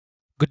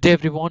Good day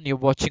everyone, you're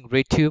watching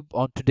RayTube.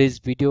 On today's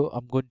video,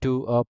 I'm going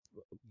to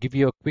give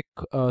you a quick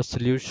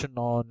solution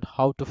on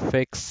how to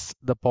fix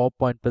the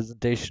PowerPoint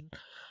presentation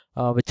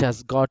which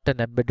has got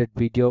an embedded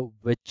video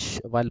which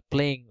while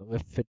playing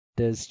if it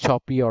is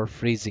choppy or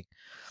freezing.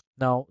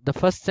 Now, the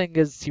first thing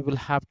is you will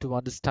have to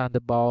understand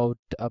about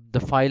the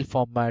file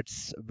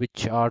formats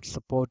which are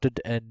supported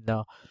in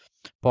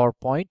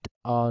PowerPoint.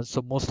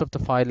 So most of the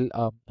file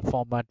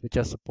format which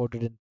are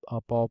supported in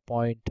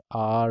PowerPoint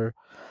are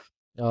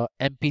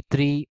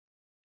MP3,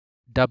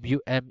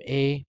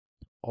 WMA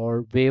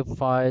or WAV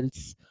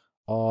files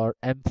or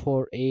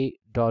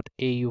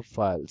M4A.AU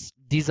files.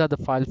 These are the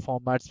file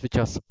formats which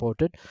are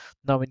supported.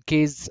 Now, in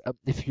case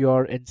if you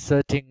are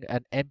inserting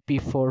an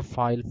MP4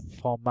 file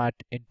format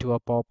into a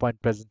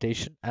PowerPoint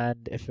presentation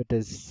and if it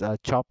is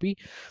choppy,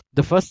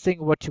 the first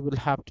thing what you will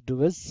have to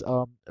do is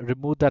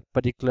remove that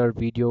particular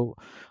video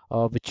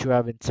which you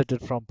have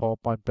inserted from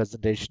PowerPoint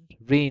presentation,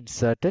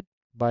 reinsert it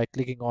by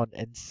clicking on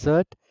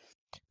Insert,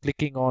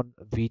 clicking on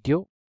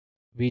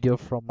Video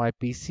from my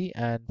PC,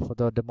 and for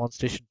the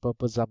demonstration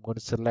purpose I'm going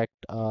to select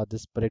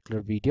this particular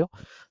video.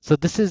 So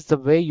this is the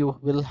way you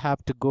will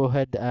have to go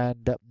ahead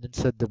and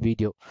insert the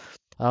video.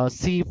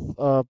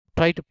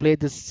 Try to play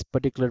this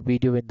particular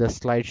video in the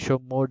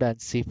slideshow mode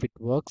and see if it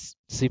works,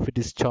 see if it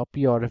is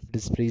choppy or if it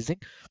is freezing.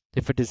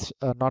 If it is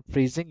not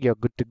freezing, you're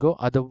good to go.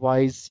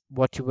 Otherwise,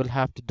 what you will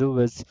have to do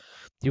is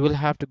you will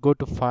have to go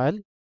to File.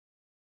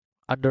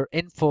 Under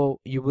Info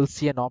you will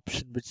see an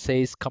option which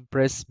says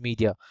Compress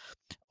Media.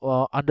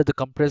 Under the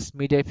compressed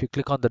media, if you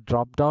click on the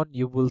drop down,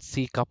 you will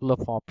see a couple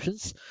of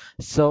options.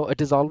 So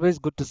it is always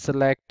good to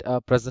select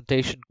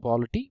presentation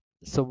quality.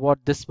 So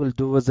what this will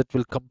do is it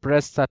will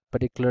compress that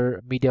particular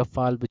media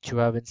file which you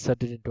have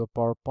inserted into a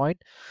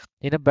PowerPoint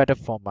in a better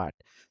format.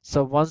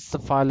 So once the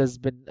file has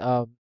been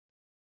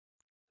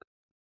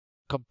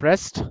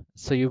compressed,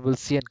 so you will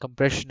see and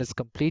compression is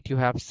complete, you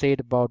have saved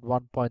about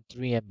 1.3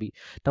 MB.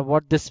 Now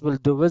what this will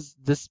do is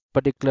this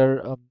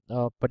particular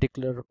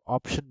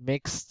option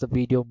makes the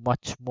video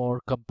much more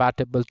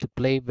compatible to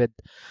play with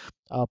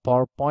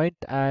PowerPoint,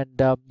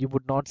 and you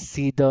would not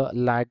see the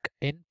lag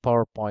in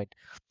PowerPoint.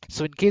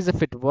 So in case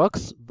if it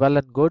works, well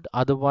and good.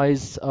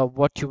 Otherwise,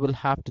 what you will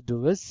have to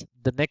do is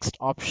the next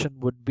option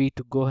would be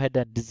to go ahead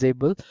and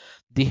disable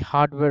the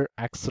hardware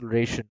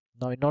acceleration.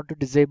 Now, in order to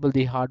disable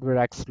the hardware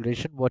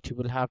acceleration, what you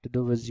will have to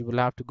do is you will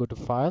have to go to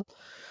File,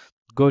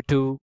 go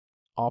to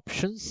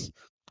Options.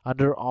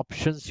 Under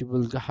Options, you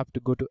will have to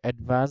go to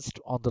Advanced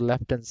on the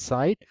left hand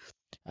side,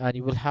 and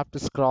you will have to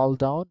scroll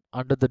down.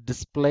 Under the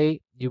display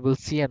you will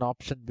see an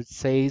option which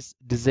says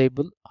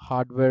disable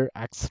hardware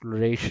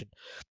acceleration.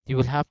 You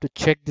will have to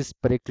check this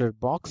particular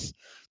box,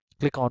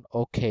 click on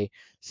OK.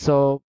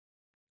 So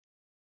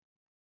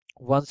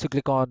once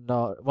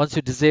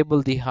you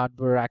disable the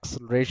hardware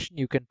acceleration,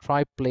 you can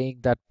try playing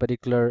that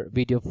particular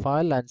video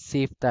file and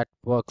see if that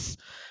works.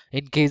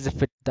 In case if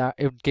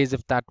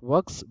that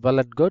works, well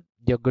and good,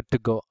 you're good to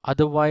go.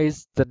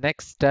 Otherwise, the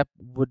next step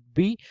would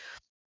be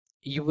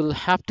you will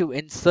have to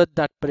insert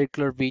that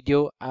particular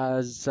video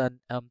as an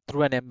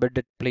through an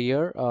embedded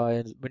player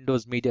in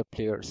Windows Media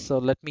Player. So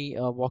let me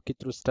walk you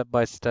through step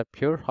by step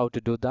here how to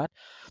do that.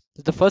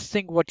 So the first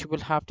thing what you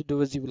will have to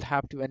do is you will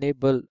have to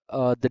enable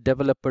the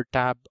developer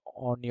tab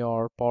on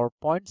your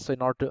PowerPoint. So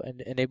in order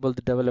to enable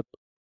the developer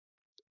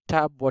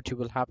tab, what you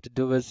will have to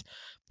do is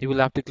you will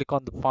have to click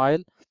on the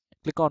file,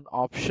 click on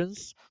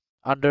options.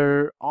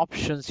 Under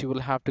options, you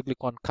will have to click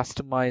on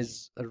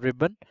customize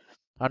ribbon.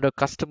 Under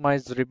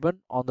customize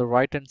ribbon on the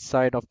right hand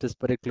side of this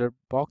particular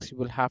box, you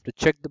will have to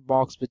check the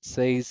box which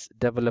says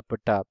developer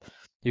tab.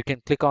 You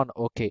can click on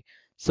OK.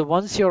 So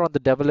once you're on the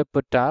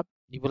developer tab,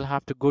 you will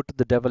have to go to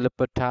the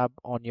developer tab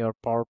on your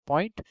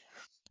PowerPoint.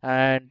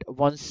 And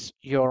once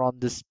you're on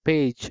this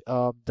page,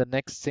 the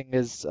next thing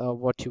is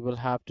what you will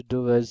have to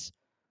do is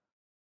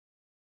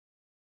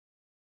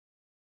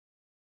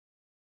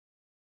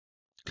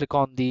click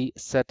on the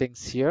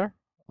settings here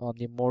on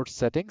the more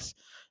settings,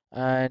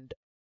 and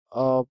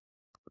uh,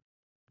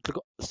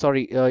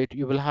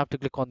 you will have to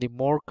click on the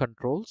more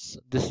controls.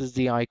 This is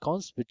the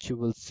icons which you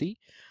will see,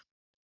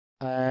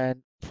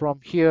 and from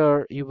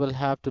here you will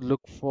have to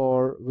look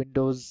for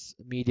Windows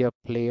Media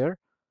Player.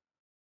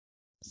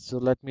 So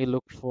let me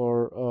look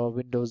for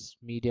Windows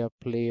Media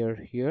Player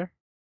here.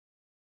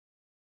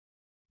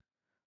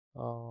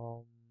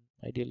 um,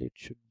 Ideally it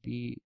should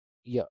be,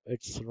 yeah,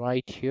 it's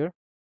right here,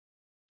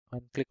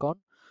 and click on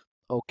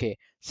OK.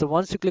 So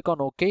once you click on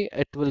OK,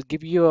 it will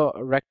give you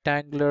a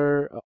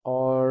rectangular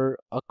or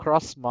a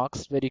cross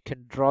marks where you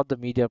can draw the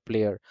media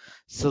player.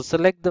 So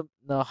select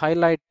the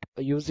highlight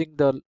using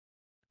the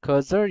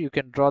cursor. You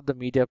can draw the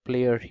media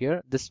player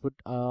here. This would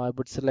I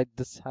would select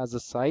this as a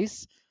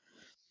size.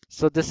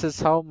 So this is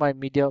how my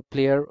media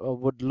player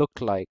would look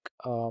like.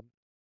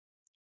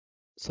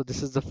 So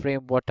this is the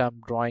frame what I'm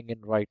drawing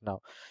in right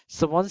now.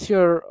 So once you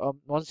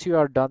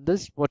are done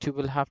this, what you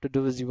will have to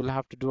do is you will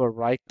have to do a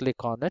right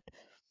click on it,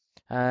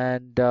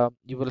 and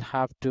you will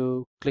have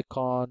to click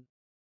on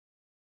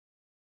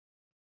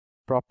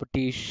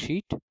property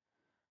sheet,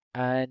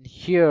 and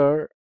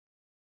here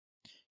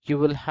you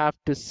will have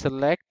to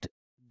select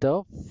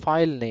the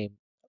file name.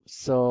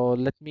 So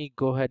let me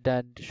go ahead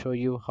and show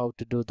you how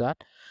to do that.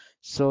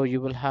 So you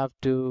will have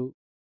to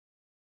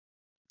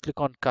click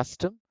on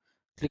custom,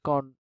 click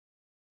on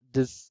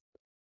this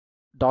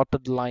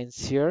dotted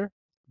lines here,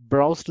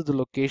 browse to the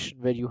location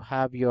where you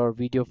have your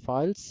video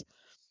files,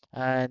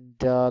 and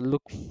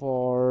look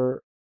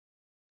for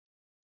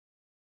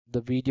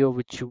the video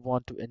which you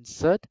want to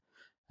insert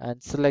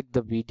and select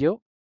the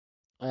video.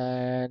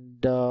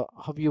 And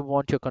how you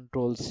want your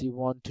controls, you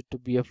want it to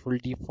be a full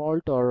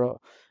default or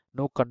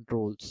no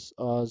controls.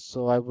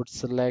 So I would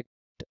select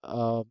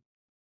uh,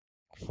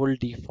 full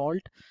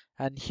default,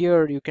 and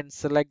here you can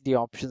select the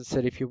options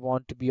here if you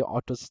want to be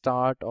auto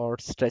start or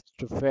stretch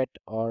to fit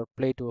or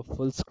play to a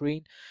full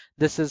screen.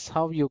 This is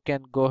how you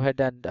can go ahead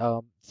and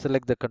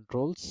select the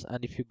controls.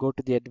 And if you go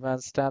to the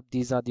advanced tab,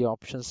 these are the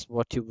options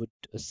what you would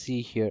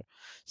see here.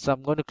 So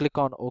I'm going to click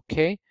on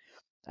OK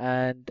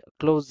and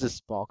close this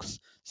box.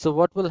 So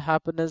what will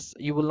happen is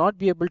you will not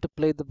be able to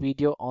play the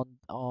video on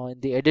in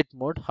the edit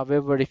mode.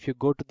 However, if you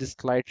go to the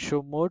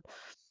slideshow mode,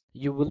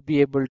 you will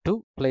be able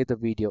to play the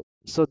video.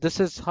 So this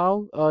is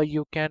how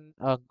you can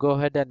go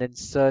ahead and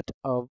insert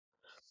a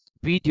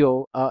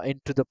video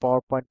into the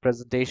PowerPoint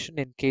presentation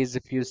in case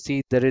if you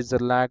see there is a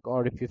lag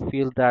or if you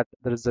feel that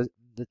there is a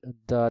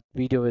the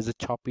video is a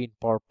choppy in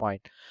PowerPoint.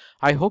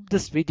 I hope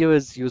this video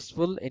is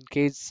useful. In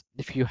case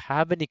if you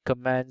have any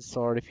comments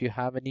or if you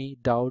have any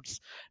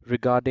doubts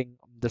regarding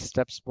the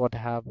steps what I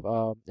have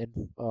walked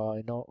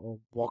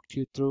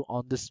you through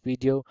on this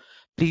video,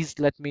 please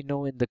let me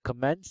know in the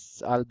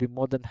comments. I'll be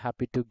more than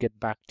happy to get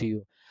back to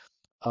you.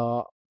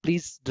 uh,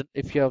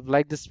 if you have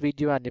liked this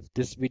video and if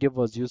this video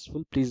was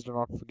useful, please do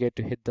not forget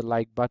to hit the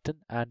like button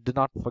and do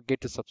not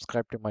forget to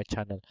subscribe to my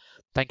channel.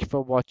 Thank you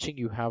for watching.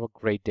 You have a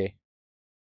great day.